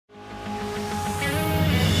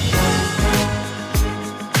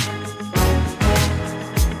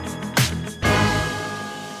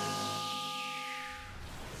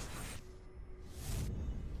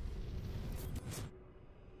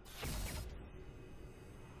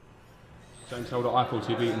James Holder, iFall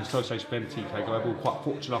TV in association with MTK Global. Quite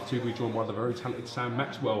fortunate enough to be joined by the very talented Sam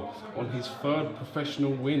Maxwell on his third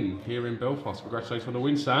professional win here in Belfast. Congratulations on the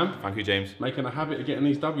win, Sam. Thank you, James. Making a habit of getting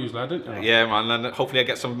these W's, lad, didn't you? Yeah, man, and hopefully I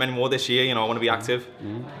get many more this year. You know, I want to be active.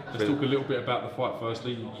 Let's talk a little bit about the fight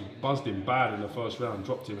firstly. You buzzed him bad in the first round,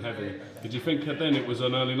 dropped him heavy. Did you think then it was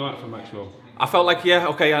an early night for Maxwell? I felt like, yeah,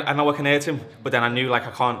 okay, I know I can hurt him, but then I knew like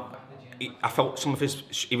I can't. I felt some of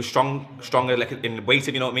he was stronger like in weight,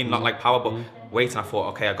 if you know what I mean, not like power, but weight, and I thought,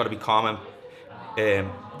 okay, I've got to be calm and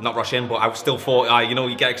not rush in, but I still thought, you know,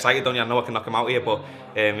 you get excited, don't you? I know I can knock him out here, but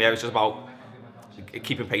yeah, it was just about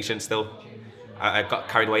keeping patience still. I got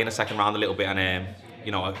carried away in the second round a little bit, and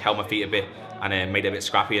you know, I held my feet a bit and made it a bit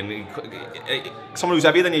scrappy. And someone who's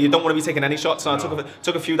heavier than you don't want to be taking any shots. So I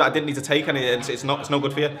took a few that I didn't need to take, and it's no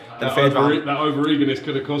good for you. That over eagerness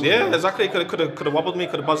could have cost. Yeah, exactly. Could have wobbled me,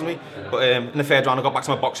 could have buzzed me. But in the third round, I got back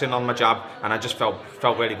to my boxing on my jab, and I just felt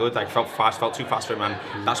really good. Like felt too fast for him,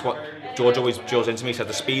 and that's what George always drills into me. He said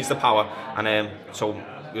the speed's the power, and so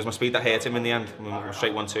it was my speed that hurt him in the end. We went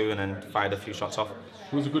straight 1-2 and then fired a few shots off.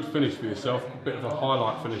 It was a good finish for yourself, a bit of a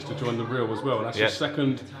highlight finish to join the reel as well. That's your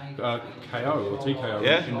second KO or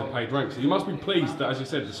TKO in the paid ranks. So you must be pleased that, as you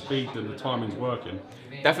said, the speed and the timing's working.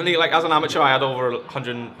 Definitely, like as an amateur, I had over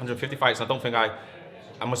 150 fights. I don't think I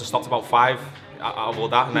must have stopped about 5 out of all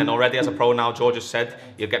that. And then already as a pro now, George has said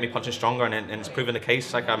you'll get me punching stronger, and it's proven the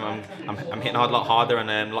case. Like I'm hitting hard a lot harder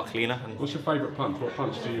and a lot cleaner. And what's your favourite punch? What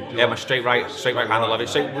punch do you do? Yeah, my straight right hand. I love it.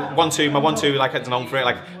 Straight 1-2, my 1-2, like it's known for it.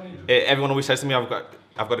 Like everyone always says to me, I've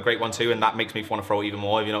got a great 1-2, and that makes me want to throw it even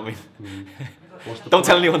more. If you know what I mean. Don't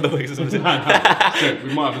tell anyone though. We might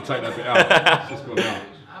have to take that bit out. It's just gone out.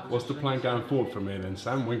 What's the plan going forward from here then,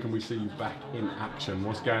 Sam? When can we see you back in action?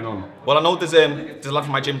 What's going on? Well, I know there's a lad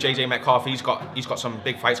from my gym, JJ Metcalf. He's got some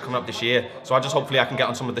big fights coming up this year. So hopefully I can get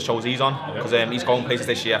on some of the shows he's on, because he's going places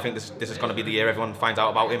this year. I think this is going to be the year everyone finds out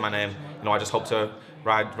about him, and you know, I just hope to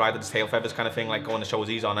ride his tail feathers kind of thing, like go on the shows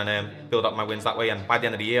he's on, and build up my wins that way. And by the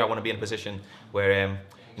end of the year, I want to be in a position where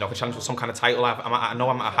you know, I can challenge for some kind of title. I know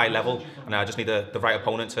I'm at a high level, and I just need the right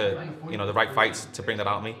opponent to, you know, the right fights to bring that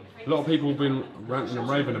out of me. A lot of people have been ranting and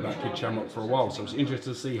raving about Kid Shamrock for a while, so it's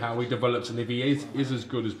interesting to see how he develops and if he is as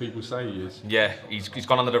good as people say he is. Yeah, he's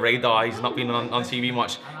gone under the radar. He's not been on TV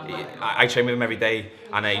much. I train with him every day,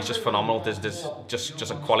 and he's just phenomenal. There's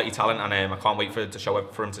just a quality talent, and I can't wait for him to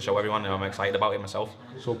show everyone. I'm excited about it myself.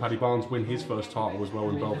 Saw Paddy Barnes win his first title as well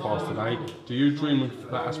in Belfast today. Do you dream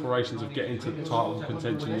of that aspirations of getting to title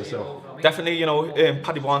contention yourself? Definitely, you know,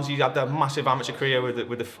 Paddy Barnes, he had a massive amateur career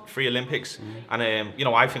with the 3 Olympics, and you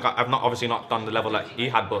know, I think I've obviously not done the level that he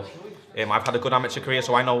had, but I've had a good amateur career,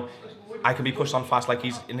 so I know I can be pushed on fast. Like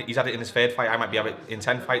he's had it in his third fight, I might be in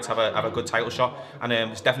 10 fights, have a good title shot, and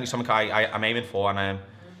it's definitely something I'm aiming for, and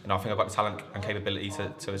you know, I think I've got the talent and capability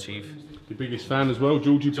to achieve. Your biggest fan as well,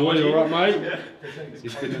 Georgie boy, you all right, mate?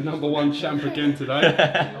 He's been the #1 champ again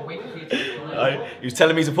today. He was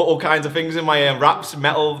telling me to put all kinds of things in my wraps,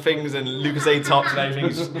 metal things and Lucozade tops and everything.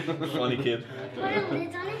 He's a funny kid.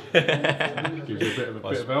 Gives you a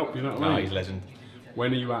bit of help, you know what I mean? No, he's a legend.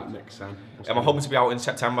 When are you out next, Sam? I'm hoping to be out in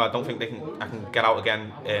September. I don't think I can get out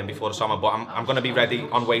again before the summer, but I'm going to be ready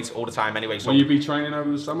on weight all the time anyway. So will you be training over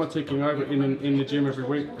the summer, ticking over in the gym every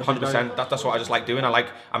week? 100%. That's what I just like doing.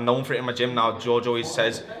 I'm known for it in my gym now. George always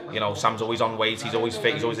says, you know, Sam's always on weight. He's always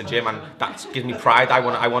fit. He's always in the gym, and that gives me pride. I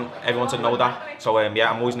want everyone to know that. So yeah,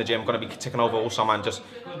 I'm always in the gym. I'm going to be ticking over all summer and just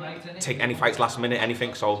take any fights last minute,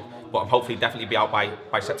 anything. So, but I'm hopefully definitely be out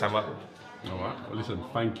by September. Alright, well listen,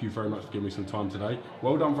 thank you very much for giving me some time today.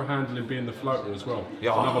 Well done for handling being the floater as well.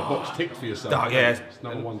 Yeah. Another box ticked for yourself. Oh, yeah. It's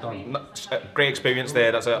 #1 done. Great experience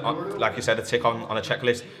there. That's like you said, a tick on a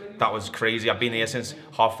checklist. That was crazy. I've been here since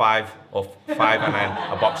 5:30 or 5, and then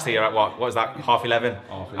I boxed here at what was that, 11:30?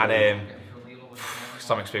 And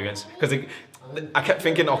some experience. Because I kept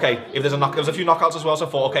thinking, okay, if there was a few knockouts as well, so I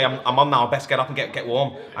thought, okay, I'm on now, best get up and get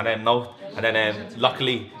warm. And then no, and then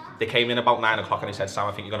luckily they came in about 9 o'clock and they said, Sam,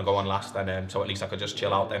 I think you're going to go on last, and so at least I could just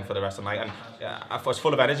chill out then for the rest of the night. And I was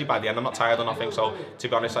full of energy by the end. I'm not tired or nothing, so to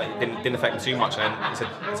be honest, it didn't affect me too much. And then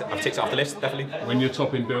I've ticked it off the list, definitely. When you're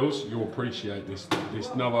topping bills, you'll appreciate this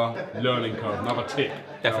another learning curve, another tick.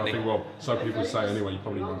 Definitely. I think, well, so people say anyway, you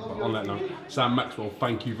probably won't. But on that note, Sam Maxwell,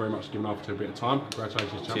 thank you very much for giving up a bit of time.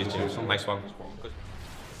 Congratulations, champion. Cheers. Nice one.